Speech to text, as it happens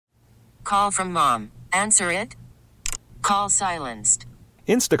Call from mom. Answer it. Call silenced.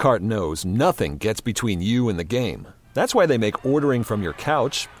 Instacart knows nothing gets between you and the game. That's why they make ordering from your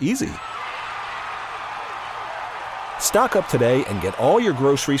couch easy. Stock up today and get all your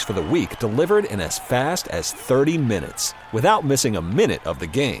groceries for the week delivered in as fast as 30 minutes without missing a minute of the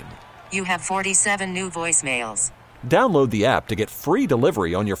game. You have 47 new voicemails. Download the app to get free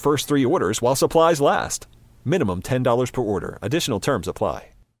delivery on your first 3 orders while supplies last. Minimum $10 per order. Additional terms apply.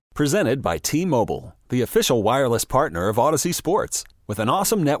 Presented by T-Mobile, the official wireless partner of Odyssey Sports. With an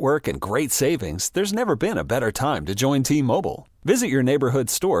awesome network and great savings, there's never been a better time to join T-Mobile. Visit your neighborhood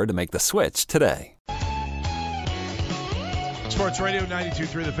store to make the switch today. Sports Radio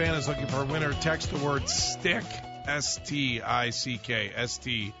 92.3 The Fan is looking for a winner. Text the word STICK, S-T-I-C-K,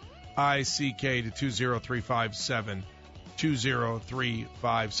 S-T-I-C-K to 20357,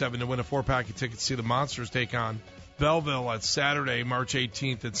 20357 to win a 4-pack of tickets to see the Monsters take on Belleville at Saturday, March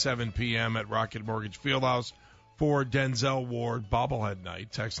 18th at 7 p.m. at Rocket Mortgage Fieldhouse for Denzel Ward bobblehead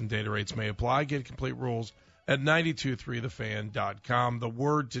night. Text and data rates may apply. Get complete rules at 923thefan.com. The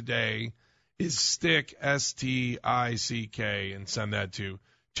word today is STICK, S-T-I-C-K, and send that to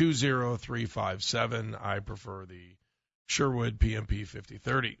 20357. I prefer the Sherwood PMP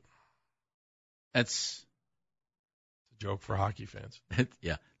 5030. That's a joke for hockey fans.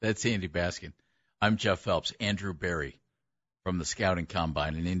 Yeah, that's Andy Baskin. I'm Jeff Phelps. Andrew Berry from the Scouting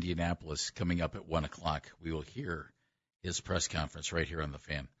Combine in Indianapolis coming up at 1 o'clock. We will hear his press conference right here on The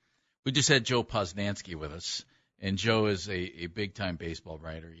Fan. We just had Joe Posnanski with us, and Joe is a big-time baseball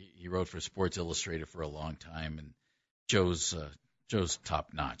writer. He wrote for Sports Illustrated for a long time, and Joe's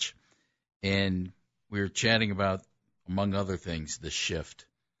top-notch. And we were chatting about, among other things, the shift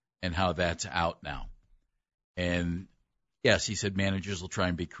and how that's out now. And yes, he said managers will try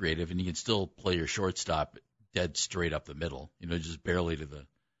and be creative, and you can still play your shortstop dead straight up the middle, just barely to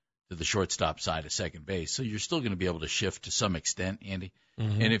the shortstop side of second base. So you're still going to be able to shift to some extent, Andy.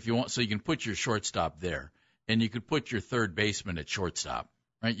 Mm-hmm. And if you want, so you can put your shortstop there, and you could put your third baseman at shortstop,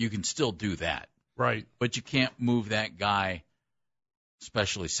 right? You can still do that. Right. But you can't move that guy,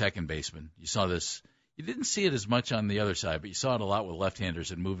 especially second baseman. You saw this. You didn't see it as much on the other side, but you saw it a lot with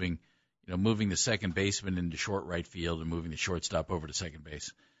left-handers and moving the second baseman into short right field and moving the shortstop over to second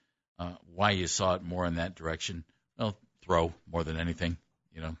base. Why you saw it more in that direction? Well, throw more than anything,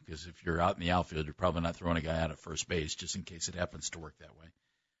 because if you're out in the outfield, you're probably not throwing a guy out at first base just in case it happens to work that way.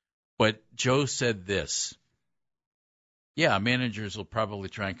 But Joe said this. Yeah, managers will probably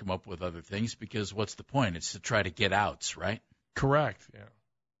try and come up with other things because what's the point? It's to try to get outs, right? Correct, yeah.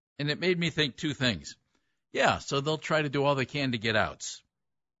 And it made me think two things. Yeah, so they'll try to do all they can to get outs.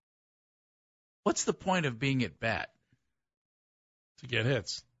 What's the point of being at bat? To get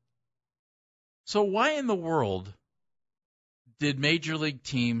hits. So why in the world did major league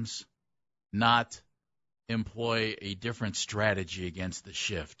teams not employ a different strategy against the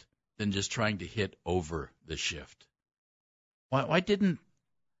shift than just trying to hit over the shift? Why didn't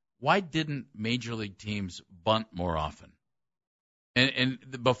major league teams bunt more often? And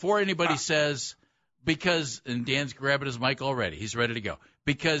before anybody says, because, and Dan's grabbing his mic already, he's ready to go,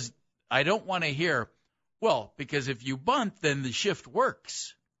 because I don't want to hear, well, because if you bunt, then the shift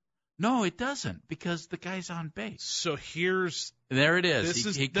works. No, it doesn't, because the guy's on base. So there it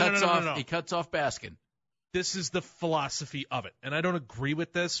is. He cuts off Baskin. This is the philosophy of it. And I don't agree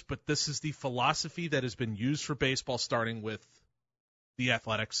with this, but this is the philosophy that has been used for baseball, starting with the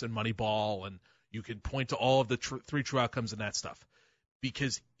Athletics and Moneyball, and you can point to all of the three true outcomes and that stuff.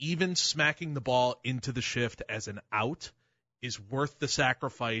 Because even smacking the ball into the shift as an out is worth the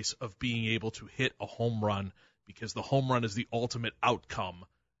sacrifice of being able to hit a home run, because the home run is the ultimate outcome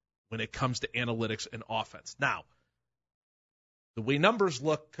when it comes to analytics and offense. Now, the way numbers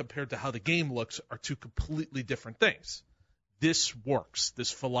look compared to how the game looks are two completely different things. This works. This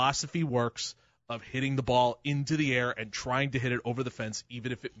philosophy works of hitting the ball into the air and trying to hit it over the fence,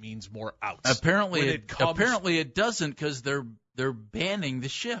 even if it means more outs. Apparently it doesn't, because they're banning the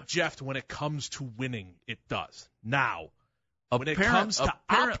shift. Jeff, when it comes to winning, it does. Now, when it comes to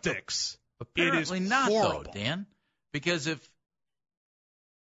optics, it is not horrible. Though, Dan, because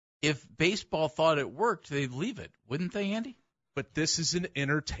if baseball thought it worked, they'd leave it, wouldn't they, Andy? But this is an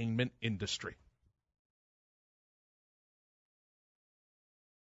entertainment industry.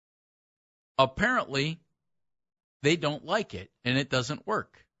 Apparently, they don't like it, and it doesn't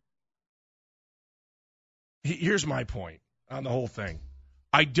work. Here's my point on the whole thing.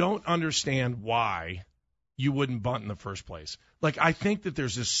 I don't understand why you wouldn't bunt in the first place. Like, I think that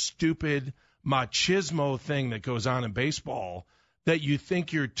there's this stupid machismo thing that goes on in baseball that you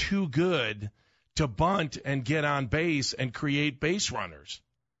think you're too good to bunt and get on base and create base runners.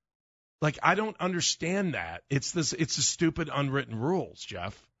 Like, I don't understand that. It's the stupid unwritten rules,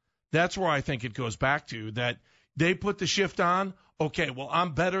 Jeff. That's where I think it goes back to, that they put the shift on. Okay, well,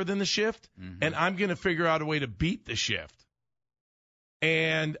 I'm better than the shift, and I'm going to figure out a way to beat the shift.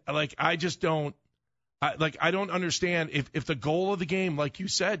 And, like, I just don't I don't understand if the goal of the game, like you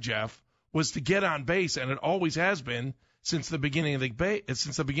said, Jeff, was to get on base, and it always has been since the beginning of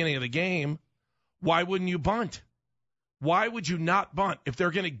the game, why wouldn't you bunt? Why would you not bunt? If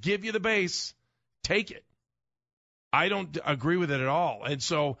they're going to give you the base, take it. I don't agree with it at all. And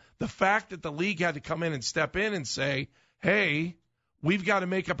so the fact that the league had to come in and step in and say, hey, we've got to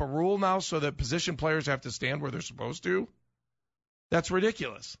make up a rule now so that position players have to stand where they're supposed to, that's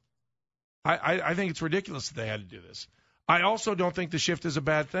ridiculous. I think it's ridiculous that they had to do this. I also don't think the shift is a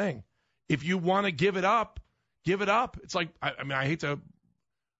bad thing. If you want to give it up, give it up. It's like, I hate to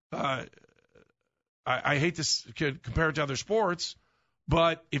I hate to compare it to other sports,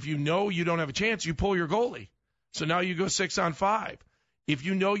 but if you know you don't have a chance, you pull your goalie. So now you go 6-on-5. If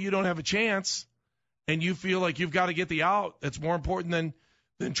you know you don't have a chance and you feel like you've got to get the out, that's more important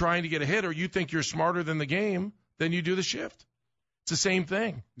than trying to get a hit, or you think you're smarter than the game, then you do the shift. It's the same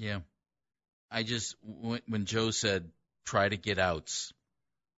thing. Yeah. I just, when Joe said try to get outs,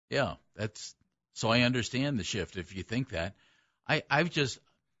 yeah, that's, so I understand the shift if you think that. I've just,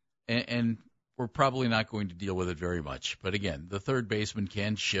 and we're probably not going to deal with it very much. But again, the third baseman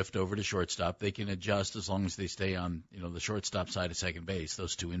can shift over to shortstop. They can adjust as long as they stay on, the shortstop side of second base,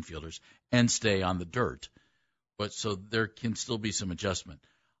 those two infielders, and stay on the dirt. But so there can still be some adjustment.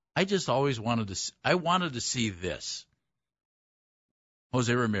 I just always wanted to see this.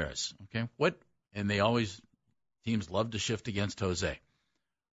 Jose Ramirez, okay? And teams love to shift against Jose.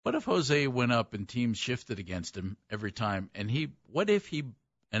 What if Jose went up and teams shifted against him every time?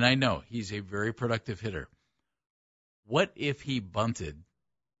 And I know he's a very productive hitter. What if he bunted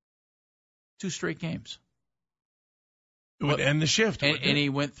 2 straight games? It would end the shift. And he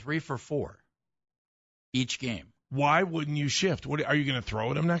went 3 for 4 each game. Why wouldn't you shift? Are you going to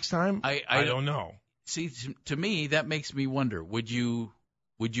throw at him next time? I don't know. See, to me, that makes me wonder. Would you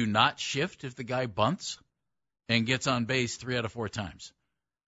not shift if the guy bunts and gets on base 3 out of 4 times?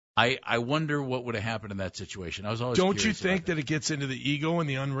 I wonder what would have happened in that situation. I was always Don't you think that it gets into the ego and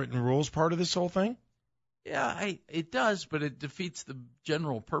the unwritten rules part of this whole thing? Yeah, it does, but it defeats the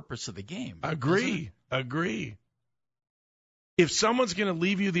general purpose of the game. Agree. If someone's going to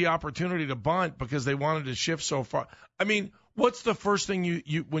leave you the opportunity to bunt because they wanted to shift so far, I mean, what's the first thing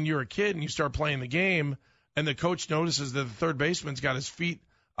you when you're a kid and you start playing the game and the coach notices that the third baseman's got his feet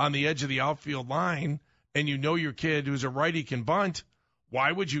on the edge of the outfield line and you know your kid who's a righty can bunt? Why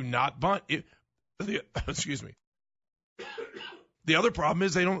would you not bunt? Excuse me. The other problem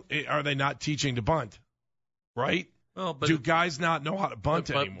is are they not teaching to bunt, right? Well, do guys not know how to bunt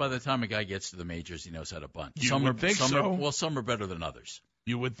anymore? By the time a guy gets to the majors, he knows how to bunt. Some would think so. Some are better than others.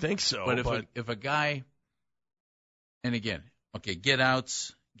 You would think so. But if a guy, and again, okay, get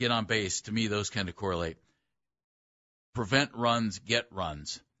outs, get on base, to me those kind of correlate. Prevent runs, get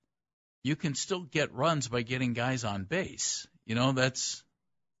runs. You can still get runs by getting guys on base. That's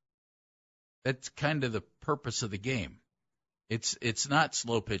kind of the purpose of the game. It's not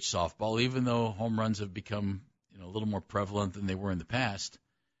slow pitch softball, even though home runs have become a little more prevalent than they were in the past.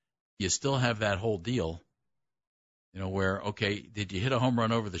 You still have that whole deal, where, okay, did you hit a home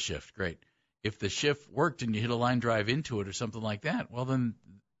run over the shift? Great. If the shift worked and you hit a line drive into it or something like that, well, then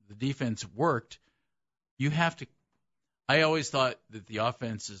the defense worked. You have to. I always thought that the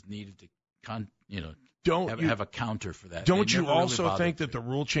offenses needed to have a counter for that. Don't you also think that the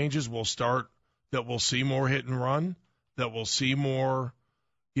rule changes will start, that we'll see more hit and run, that we'll see more,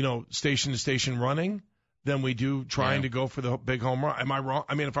 station to station running than we do trying to go for the big home run? Am I wrong?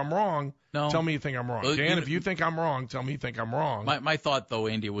 I mean, if I'm wrong, tell me you think I'm wrong. Well, Dan, if you think I'm wrong, tell me you think I'm wrong. My thought, though,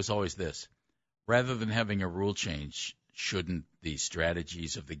 Andy, was always this. Rather than having a rule change, shouldn't the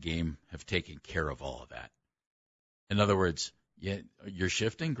strategies of the game have taken care of all of that? In other words, you're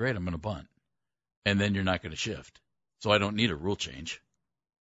shifting? Great, I'm going to bunt. And then you're not going to shift. So I don't need a rule change.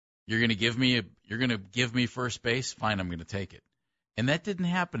 You're going to give me first base? Fine, I'm going to take it. And that didn't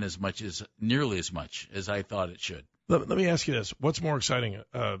happen nearly as much as I thought it should. Let me ask you this. What's more exciting,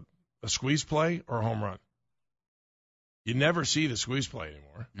 a squeeze play or a home run? You never see the squeeze play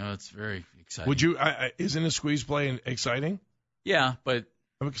anymore. No, it's very exciting. Would you? Isn't a squeeze play exciting? Yeah, but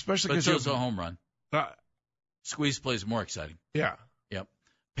especially because it's a home run. Squeeze play is more exciting. Yeah. Yep.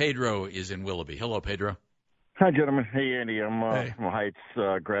 Pedro is in Willoughby. Hello, Pedro. Hi, gentlemen. Hey, Andy. I'm from a Heights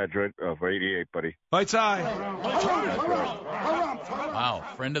graduate of 88, buddy. Heights High. Wow.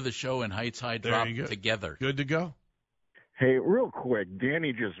 Friend of the show and Heights High dropped together. Good to go. Hey, real quick,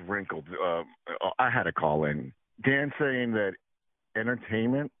 Danny just wrinkled. I had to call in. Dan saying that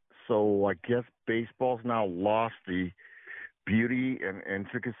entertainment, so I guess baseball's now lost the beauty and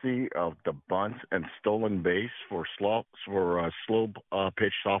intricacy of the bunts and stolen base for slow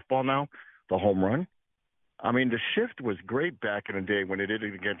pitch softball now, the home run. I mean, the shift was great back in the day when they did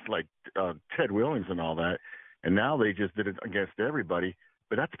it against, like, Ted Williams and all that, and now they just did it against everybody,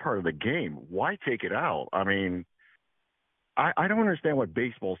 but that's part of the game. Why take it out? I mean, I don't understand what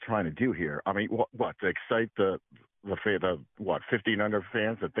baseball's trying to do here. I mean, what to excite the 1,500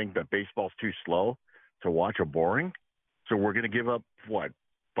 fans that think that baseball's too slow to watch or boring? So we're going to give up,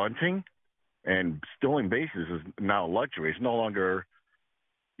 bunting? And stealing bases is now a luxury. It's no longer,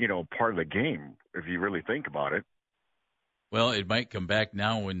 part of the game, if you really think about it. Well, it might come back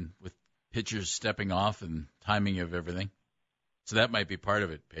now with pitchers stepping off and timing of everything. So that might be part of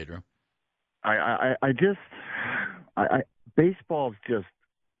it, Pedro. Baseball's just,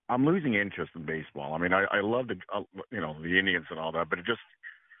 I'm losing interest in baseball. I mean, I love the Indians and all that, but it just,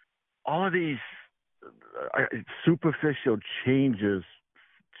 all of these superficial changes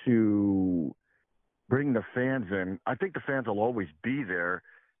to bring the fans in. I think the fans will always be there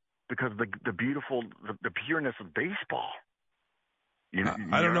because the pureness of baseball.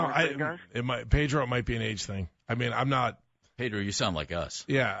 I don't know. Pedro, it might be an age thing. I mean, I'm not. Pedro, you sound like us.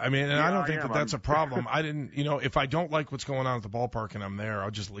 Yeah, I mean, and I don't think that's a problem. I didn't, if I don't like what's going on at the ballpark and I'm there, I'll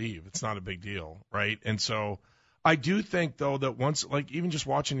just leave. It's not a big deal, right? And so I do think, though, that once, like even just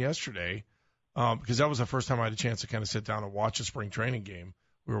watching yesterday, because that was the first time I had a chance to kind of sit down and watch a spring training game.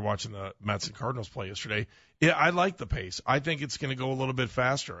 We were watching the Mets and Cardinals play yesterday. Yeah, I like the pace. I think it's going to go a little bit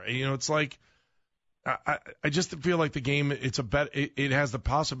faster. It's like I just feel like the game, it has the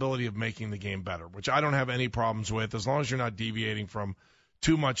possibility of making the game better, which I don't have any problems with as long as you're not deviating from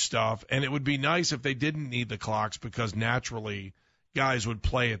too much stuff. And it would be nice if they didn't need the clocks because naturally guys would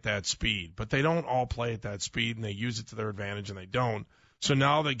play at that speed. But they don't all play at that speed, and they use it to their advantage, and they don't. So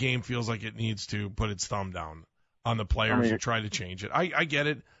now the game feels like it needs to put its thumb down on the players and try to change it. I get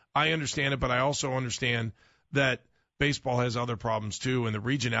it. I understand it, but I also understand that baseball has other problems too, and the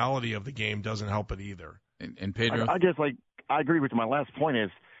regionality of the game doesn't help it either. And Pedro, I agree with you. My last point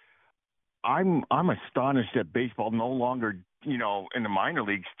is, I'm astonished that baseball no longer, in the minor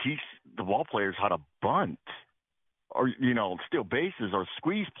leagues, teach the ball players how to bunt, or steal bases or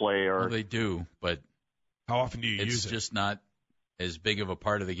squeeze play. Or well, they do, but how often do you use it? It's just not as big of a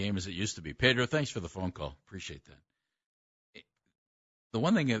part of the game as it used to be. Pedro, thanks for the phone call. Appreciate that. The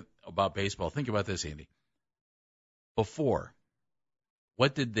one thing about baseball, think about this, Andy. Before,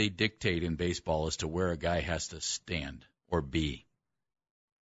 what did they dictate in baseball as to where a guy has to stand or be?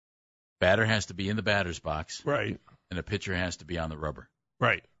 Batter has to be in the batter's box. Right. And a pitcher has to be on the rubber.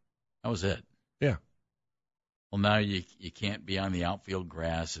 Right. That was it. Yeah. Well, now you can't be on the outfield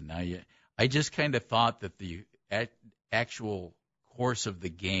grass, and now I just kind of thought that the actual course of the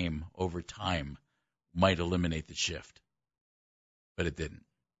game over time might eliminate the shift, but it didn't.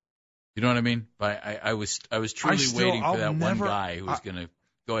 You know what I mean? But I was truly waiting for that one guy who was going to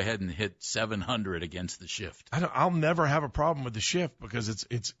go ahead and hit 700 against the shift. I'll never have a problem with the shift because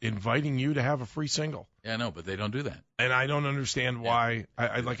it's inviting you to have a free single. Yeah, I know, but they don't do that. And I don't understand why.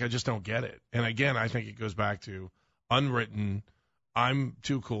 I just don't get it. And again, I think it goes back to unwritten. I'm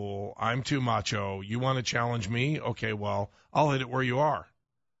too cool. I'm too macho. You want to challenge me? Okay, well, I'll hit it where you are,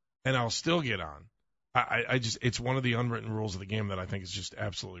 and I'll still get on. It's one of the unwritten rules of the game that I think is just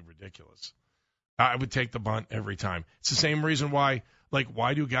absolutely ridiculous. I would take the bunt every time. It's the same reason why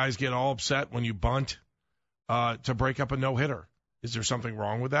do guys get all upset when you bunt to break up a no-hitter? Is there something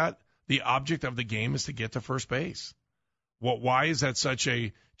wrong with that? The object of the game is to get to first base. Why is that such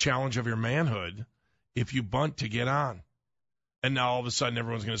a challenge of your manhood if you bunt to get on? And now all of a sudden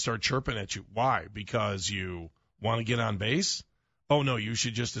everyone's going to start chirping at you. Why? Because you want to get on base? Oh, no, you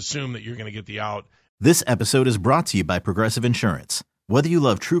should just assume that you're going to get the out. This episode is brought to you by Progressive Insurance. Whether you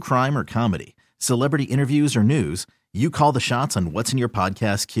love true crime or comedy, celebrity interviews or news, you call the shots on what's in your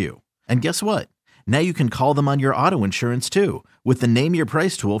podcast queue. And guess what? Now you can call them on your auto insurance too with the Name Your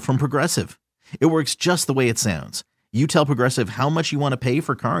Price tool from Progressive. It works just the way it sounds. You tell Progressive how much you want to pay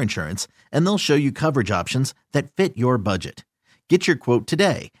for car insurance, and they'll show you coverage options that fit your budget. Get your quote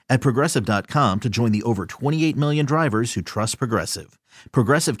today at Progressive.com to join the over 28 million drivers who trust Progressive.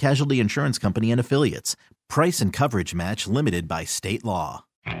 Progressive Casualty Insurance Company and Affiliates. Price and coverage match limited by state law.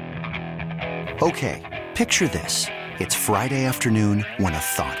 Okay, picture this. It's Friday afternoon when a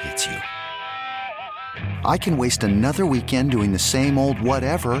thought hits you. I can waste another weekend doing the same old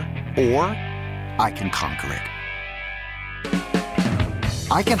whatever, or I can conquer it.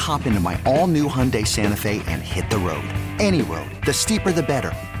 I can hop into my all-new Hyundai Santa Fe and hit the road. Any road. The steeper, the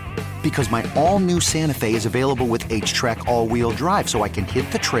better. Because my all-new Santa Fe is available with H-Track all-wheel drive, so I can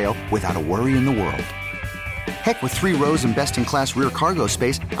hit the trail without a worry in the world. Heck, with 3 rows and best-in-class rear cargo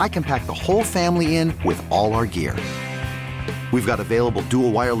space, I can pack the whole family in with all our gear. We've got available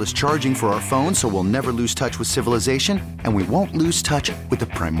dual wireless charging for our phones, so we'll never lose touch with civilization, and we won't lose touch with the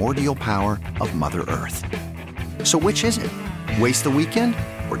primordial power of Mother Earth. So which is it? Waste the weekend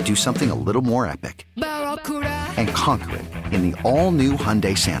or do something a little more epic? And conquer it in the all-new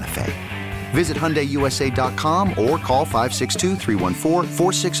Hyundai Santa Fe. Visit HyundaiUSA.com or call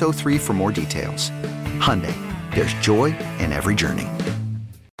 562-314-4603 for more details. Hyundai, there's joy in every journey.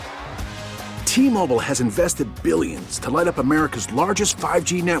 T-Mobile has invested billions to light up America's largest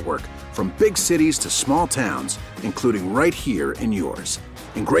 5G network, from big cities to small towns, including right here in yours.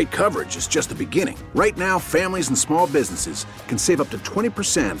 And great coverage is just the beginning. Right now, families and small businesses can save up to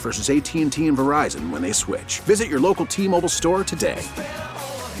 20% versus AT&T and Verizon when they switch. Visit your local T-Mobile store today.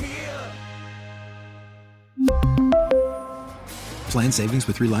 Plan savings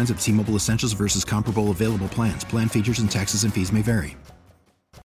with 3 lines of T-Mobile Essentials versus comparable available plans. Plan features and taxes and fees may vary.